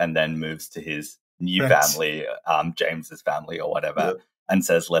knowingly and then moves to his new family, James's family or whatever, and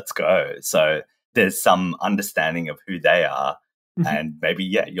says, "Let's go." So there's some understanding of who they are. Mm-hmm. And maybe,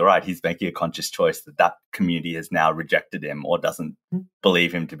 you're right. He's making a conscious choice that community has now rejected him or doesn't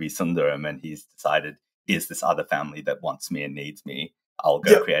believe him to be Sundaram. And he's decided, here's this other family that wants me and needs me. I'll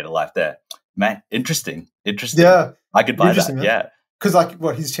go create a life there. Man, interesting. Yeah. I could buy that. Man. Yeah.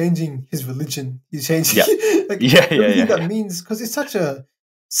 Because he's changing his religion. He's changing everything that means, because it's such a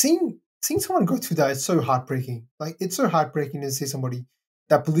seeing someone go through that is so heartbreaking. Like, it's so heartbreaking to see somebody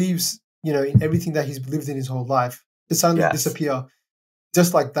that believes, in everything that he's believed in his whole life to suddenly disappear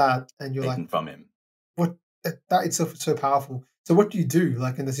just like that. And you're taken like, from him. What that itself is so powerful. So what do you do,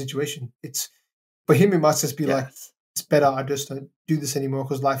 like, in the situation? It's for him, it must just be like, it's better I just don't do this anymore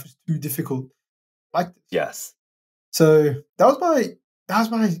because life is too difficult. Like this. Yes. So that was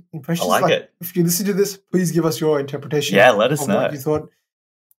my impression. I like it. If you listen to this, please give us your interpretation. Yeah, let us know what you thought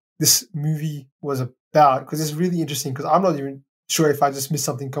this movie was about, because it's really interesting. Because I'm not even sure if I just missed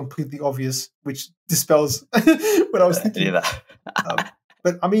something completely obvious, which dispels what I was thinking.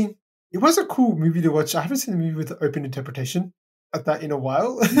 But I mean, it was a cool movie to watch. I haven't seen a movie with an open interpretation at that in a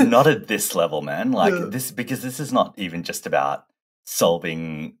while. Not at this level, man. This, because this is not even just about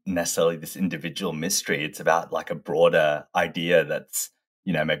solving necessarily this individual mystery. It's about like a broader idea that's,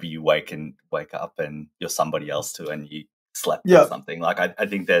 maybe you wake up and you're somebody else too, and you slept or something. Like, I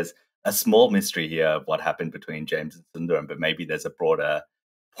think there's a small mystery here of what happened between James and Sundaram, but maybe there's a broader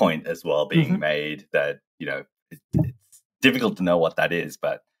point as well being made that, it's difficult to know what that is,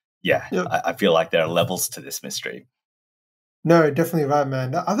 but I feel like there are levels to this mystery. No, definitely right,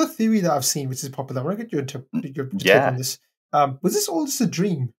 man. The other theory that I've seen, which is popular, I want to get your take on this. Was this all just a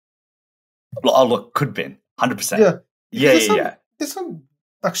dream? Oh, look, could have been 100%. Yeah. There's some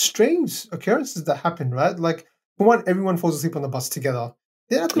like strange occurrences that happen, right? Like, for one, everyone falls asleep on the bus together.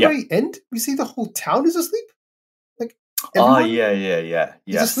 Then at the very end, we see the whole town is asleep. Like, everyone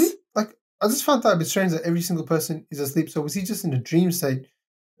is asleep. Like, I just found that a bit strange that every single person is asleep. So was he just in a dream state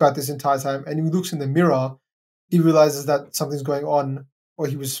about this entire time? And he looks in the mirror, he realizes that something's going on, or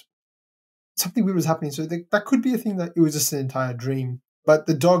something weird was happening. So that could be a thing that it was just an entire dream. But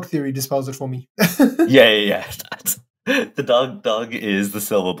the dog theory dispels it for me. Yeah. The dog is the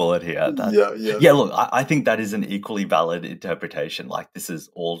silver bullet here. Yeah, look, I think that is an equally valid interpretation. Like, this is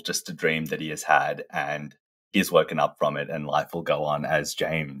all just a dream that he has had, and he's woken up from it, and life will go on as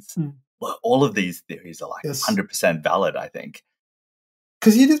James. Well, all of these theories are like 100% valid, I think.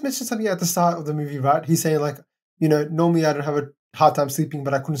 Because he just mentioned something at the start of the movie, right? He's saying, like, normally I don't have a hard time sleeping,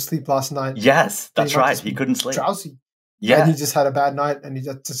 but I couldn't sleep last night. Yes, that's right. He couldn't sleep. Drowsy. Yeah. And he just had a bad night, and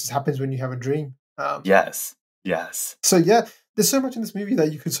that just happens when you have a dream. Yes. So, there's so much in this movie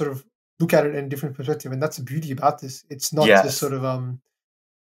that you could sort of look at it in a different perspective, and that's the beauty about this. It's not just sort of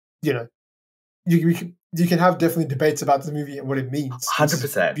you know, you can have definitely debates about the movie and what it means.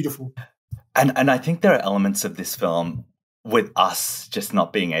 100%. Beautiful. And I think there are elements of this film with us just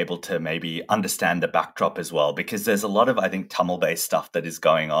not being able to maybe understand the backdrop as well, because there's a lot of, I think, Tamil-based stuff that is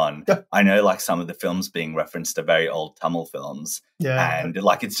going on. Yeah. I know, like, some of the films being referenced are very old Tamil films. Yeah. And,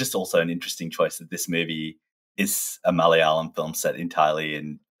 like, it's just also an interesting choice that this movie is a Malayalam film set entirely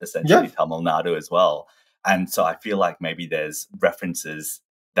in essentially Tamil Nadu as well. And so I feel like maybe there's references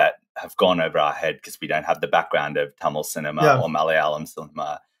that have gone over our head because we don't have the background of Tamil cinema or Malayalam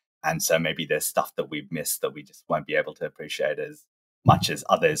cinema. And so maybe there's stuff that we've missed that we just won't be able to appreciate as much as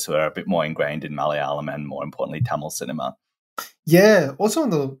others who are a bit more ingrained in Malayalam and, more importantly, Tamil cinema. Yeah. Also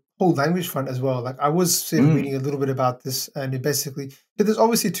on the whole language front as well. Like, I was sort of reading a little bit about this, and it basically, there's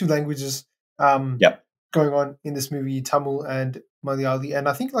obviously two languages going on in this movie, Tamil and Malayali. And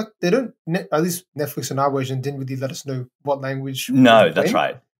I think, like, they don't, at least Netflix in our version didn't really let us know what language. No, that's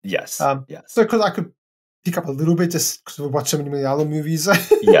right. Yes. Yes. So, because I could pick up a little bit just because we watch so many Malayalam movies.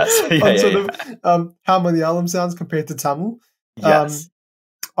 Yes. Of how Malayalam sounds compared to Tamil. Yes.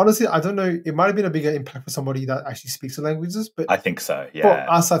 Honestly, I don't know. It might have been a bigger impact for somebody that actually speaks the languages, but I think so. Yeah.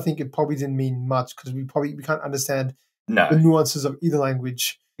 For us, I think it probably didn't mean much because we can't understand the nuances of either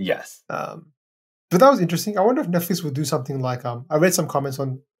language. Yes. But that was interesting. I wonder if Netflix would do something like I read some comments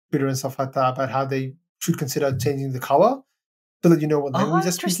on Twitter and stuff like that about how they should consider changing the color so that you know what language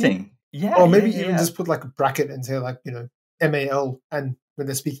they're speaking. Yeah. Or maybe even just put like a bracket and say like, MAL and when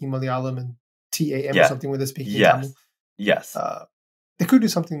they're speaking Malayalam and TAM or something when they're speaking Tamil. Yes. They could do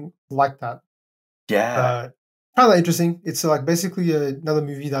something like that. Yeah. Kind of interesting. It's like basically another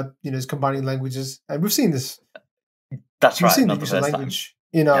movie that, is combining languages. And we've seen this. That's right. We've seen the use of language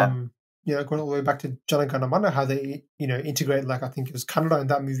in, going all the way back to Jana Gana Mana, how they, integrate, like, I think it was Kannada in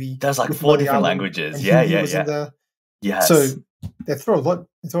that movie. There's like 4 different languages. Yeah. In there. Yes. So they throw a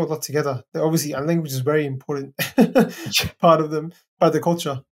lot together. Obviously, and language is a very important part of the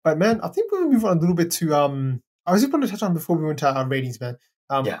culture. But man, I think we'll move on a little bit to I was just going to touch on before we went to our ratings, man.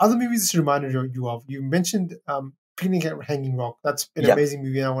 Other movies this reminded you of. You mentioned Picnic at Hanging Rock. That's an amazing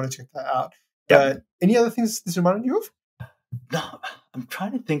movie, and I want to check that out. Any other things this reminded you of? No, I'm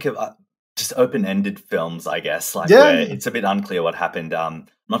trying to think of just open-ended films, I guess, like where it's a bit unclear what happened.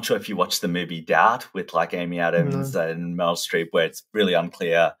 Not sure if you watched the movie Doubt with like Amy Adams and Meryl Streep, where it's really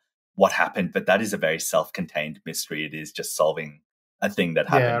unclear what happened, but that is a very self-contained mystery. It is just solving a thing that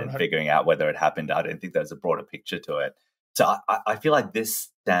happened and figuring out whether it happened. I don't think there's a broader picture to it. So I feel like this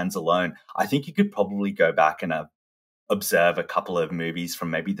stands alone. I think you could probably go back and observe a couple of movies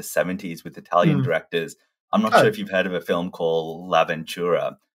from maybe the 70s with Italian directors. I'm not sure if you've heard of a film called La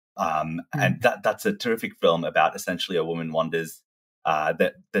Ventura. And that's a terrific film about essentially a woman wanders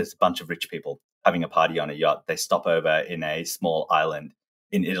that there's a bunch of rich people having a party on a yacht. They stop over in a small island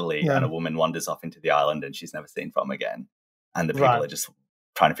in Italy and a woman wanders off into the island and she's never seen from again. And the people are just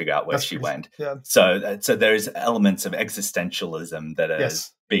trying to figure out where she went. Yeah. So there's elements of existentialism that are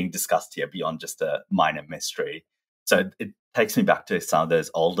being discussed here beyond just a minor mystery. So it takes me back to some of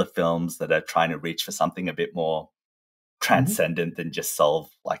those older films that are trying to reach for something a bit more transcendent than just solve,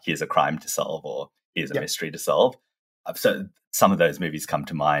 like, here's a crime to solve or here's a mystery to solve. So some of those movies come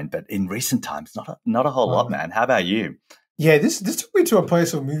to mind, but in recent times, not a whole lot, man. How about you? Yeah, this took me to a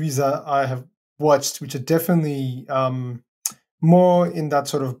place of movies that I have watched, which are definitely more in that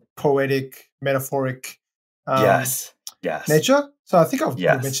sort of poetic, metaphoric nature. So I think I've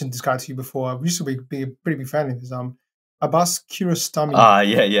mentioned this guy to you before. I used to be a pretty big fan of his. Abbas Kiarostami.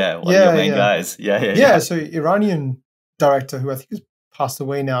 One of your main guys. Yeah. So Iranian director who I think has passed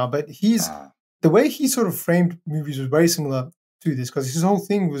away now, but the way he sort of framed movies was very similar to this because his whole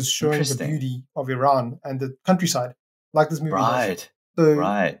thing was showing the beauty of Iran and the countryside, like this movie does.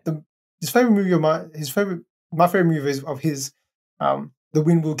 So his favorite movie my favorite movie of his, The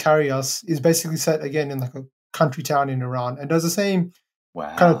Wind Will Carry Us, is basically set again in like a country town in Iran and does the same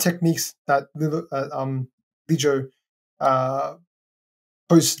kind of techniques that Lijo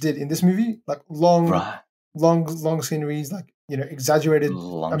Post did in this movie, like long sceneries, like, exaggerated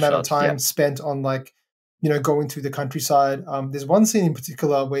amount of time spent on, like, going through the countryside. There's one scene in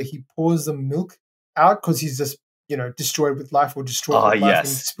particular where he pours the milk out because he's just, destroyed with life and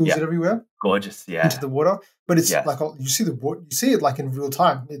spills it everywhere. Gorgeous, into the water. But it's like you see the water, you see it like in real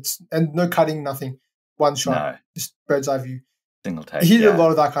time. And no cutting, nothing. One shot, just bird's eye view. Single take. He did a lot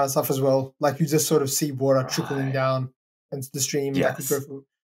of that kind of stuff as well. Like you just sort of see water trickling down and the stream like you go through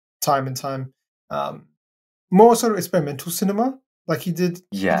time and time. More sort of experimental cinema. Like he did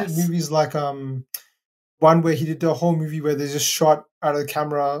movies like one where he did the whole movie where they just shot out of the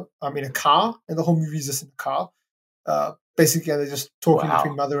camera in a car, and the whole movie is just in a car. basically, and they're just talking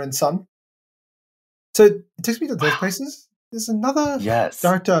between mother and son. So it takes me to those places. There's another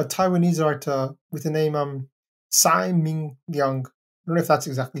director, Taiwanese director, with the name Tsai Ming-liang. I don't know if that's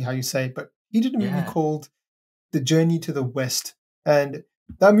exactly how you say it, but he did a movie called The Journey to the West. And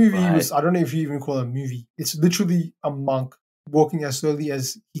that movie was, I don't know if you even call it a movie. It's literally a monk walking as slowly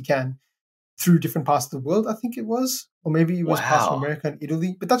as he can through different parts of the world, I think it was. Or maybe it was parts of America and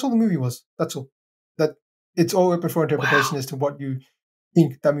Italy. But that's all the movie was. That's all. That it's all open for interpretation as to what you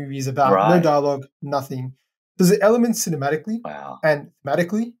think that movie is about. No dialogue, nothing. There's elements cinematically and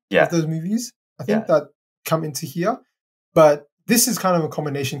thematically of those movies, I think, that come into here. But this is kind of a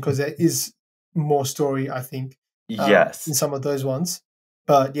combination because there is more story, I think, in some of those ones.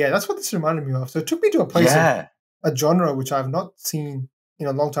 But yeah, that's what this reminded me of. So it took me to a place of a genre which I've not seen in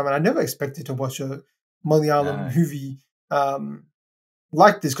a long time. And I never expected to watch a Malayalam movie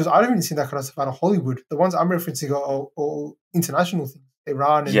like this because I haven't even seen that kind of stuff out of Hollywood. The ones I'm referencing are all international things.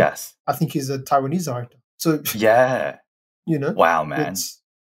 Iran and I think he's a Taiwanese director. So you know, wow, man, it's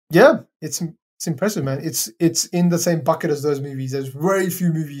impressive, man. It's in the same bucket as those movies. There's very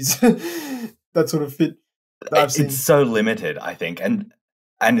few movies that sort of fit that I've seen. It's so limited, I think, and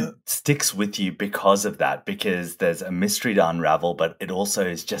it sticks with you because of that. Because there's a mystery to unravel, but it also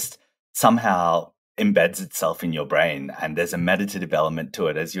is just somehow embeds itself in your brain, and there's a meditative element to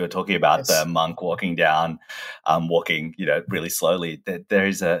it. As you were talking about the monk walking down, walking, really slowly. There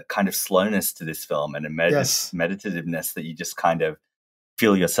is a kind of slowness to this film and a meditativeness that you just kind of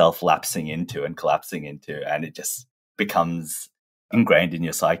feel yourself lapsing into and collapsing into, and it just becomes ingrained in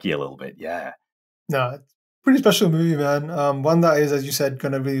your psyche a little bit. Yeah. No, it's a pretty special movie, man. One that is, as you said,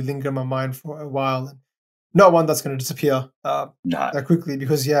 going to really linger in my mind for a while, and not one that's going to disappear that quickly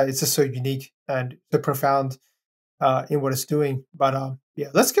because, it's just so unique and so profound in what it's doing. But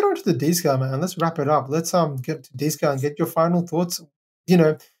let's get on to the D-scale, man. Let's wrap it up. Let's get to D-scale and get your final thoughts.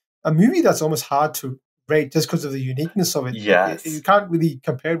 A movie that's almost hard to rate just because of the uniqueness of it. Yes. You can't really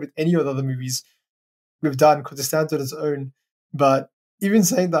compare it with any of the other movies we've done because it stands on its own. But even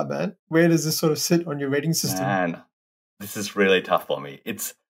saying that, man, where does this sort of sit on your rating system? Man, this is really tough for me.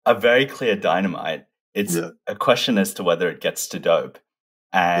 It's a very clear dynamite. It's a question as to whether it gets to dope.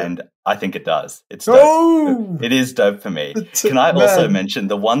 And I think it does. It's dope. Oh! It is dope for me. Can I also mention,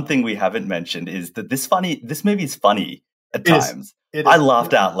 the one thing we haven't mentioned is that this movie is funny at times. I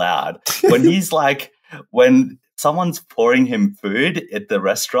laughed out loud. When he's like, when someone's pouring him food at the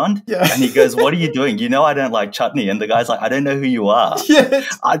restaurant and he goes, "What are you doing? You know I don't like chutney." And the guy's like, "I don't know who you are."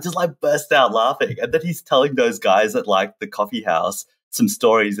 I just burst out laughing. And then he's telling those guys at the coffee house some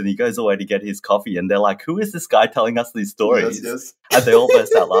stories, and he goes away to get his coffee, and they're like, "Who is this guy telling us these stories?" Yes. And they all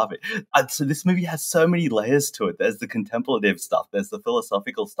burst out laughing. So this movie has so many layers to it. There's the contemplative stuff, there's the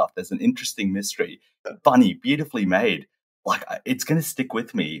philosophical stuff, there's an interesting mystery, funny, beautifully made. It's going to stick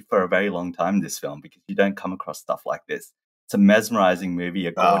with me for a very long time, this film, because you don't come across stuff like this. It's a mesmerizing movie,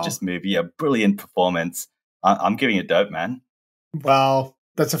 a gorgeous movie, a brilliant performance. I'm giving it dope, man. Wow.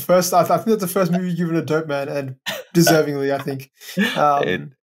 That's the first. I think that's the first movie given a dope, man, and deservingly, I think.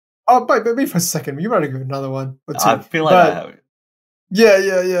 But maybe for a second, you might have given another one or two. I feel like I have.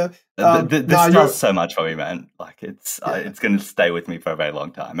 Yeah. This does so much for me, man. It's going to stay with me for a very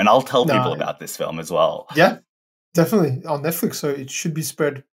long time, and I'll tell people about this film as well. Yeah, definitely on Netflix, so it should be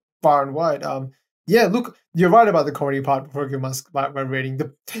spread far and wide. Look, you're right about the comedy part before I give my rating.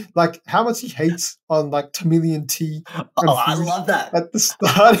 How much he hates on Tamilian tea. I love that. At the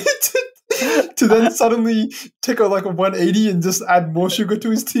start to then suddenly take a 180 and just add more sugar to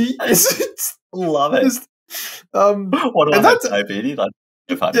his tea. Love it. What do I have, diabetes?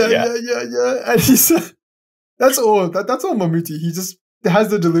 Yeah. And he's that's all Mammootty. He just has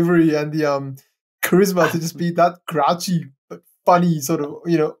the delivery and the charisma to just be that grouchy but funny sort of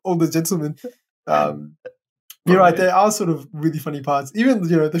older gentleman. You're right. There are sort of really funny parts. Even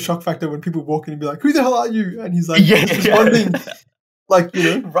the shock factor when people walk in and be like, "Who the hell are you?" And he's like, responding,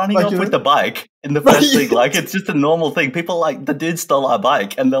 running off with the bike in the first thing. It's just a normal thing. People the dude stole our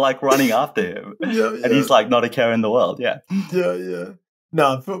bike, and they're running after him. And he's not a care in the world. Yeah.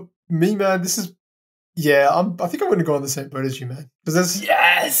 No, for me, man, this is. I think I'm going to go on the same boat as you, man. Because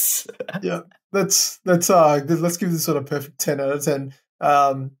yes. Yeah. Let's give this sort of perfect 10 out of 10.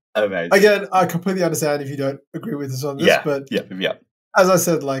 Amazing. Again, I completely understand if you don't agree with us on this, but as I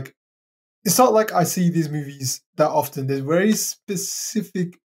said, it's not like I see these movies that often. There's very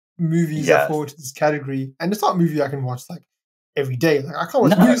specific movies that fall into this category, and it's not a movie I can watch every day. I can't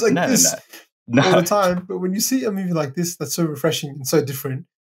watch movies this all the time. But when you see a movie like this that's so refreshing and so different,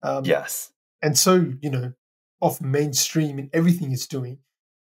 and so off mainstream in everything it's doing,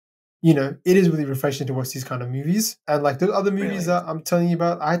 it is really refreshing to watch these kind of movies. And like those other movies Really. that I'm telling you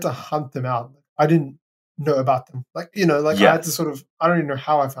about, I had to hunt them out. I didn't know about them. Like, I had to Yes. sort of, I don't even know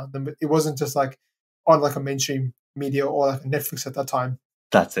how I found them, but it wasn't just like on like a mainstream media or like a Netflix at that time.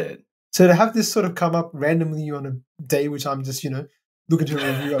 That's it. So to have this sort of come up randomly on a day, which I'm just, looking to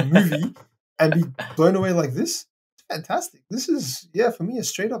review a movie and be blown away like this, it's fantastic. This is, for me, a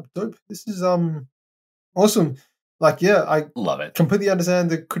straight up dope. This is awesome. Like, I love it. completely understand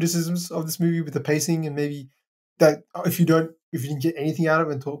the criticisms of this movie with the pacing and maybe that if you didn't get anything out of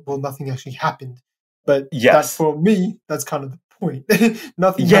it, well, nothing actually happened. But that for me, that's kind of the point.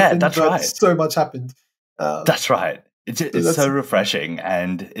 Nothing happened, that's but right. so much happened. That's right. It's so refreshing,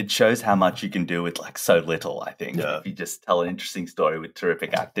 and it shows how much you can do with like so little. I think if you just tell an interesting story with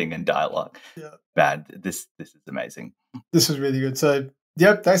terrific acting and dialogue. Man, this is amazing. This is really good. So,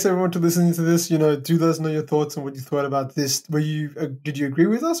 thanks everyone for listening to this. Do let us know your thoughts and what you thought about this. Did you agree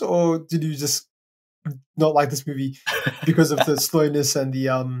with us, or did you just not like this movie because of the slowness and the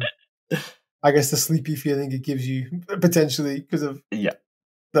I guess the sleepy feeling it gives you potentially because of that?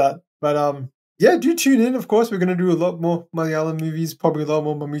 But do tune in. Of course, we're going to do a lot more Malayalam movies, probably a lot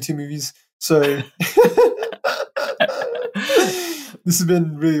more Mammootty movies. So this has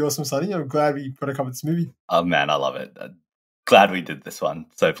been really awesome, Sonny. I'm glad we got to cover this movie. Oh man, I love it. Glad we did this one.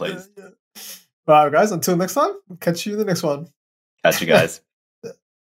 So pleased. All right, guys. Until next time, we'll catch you in the next one. Catch you guys.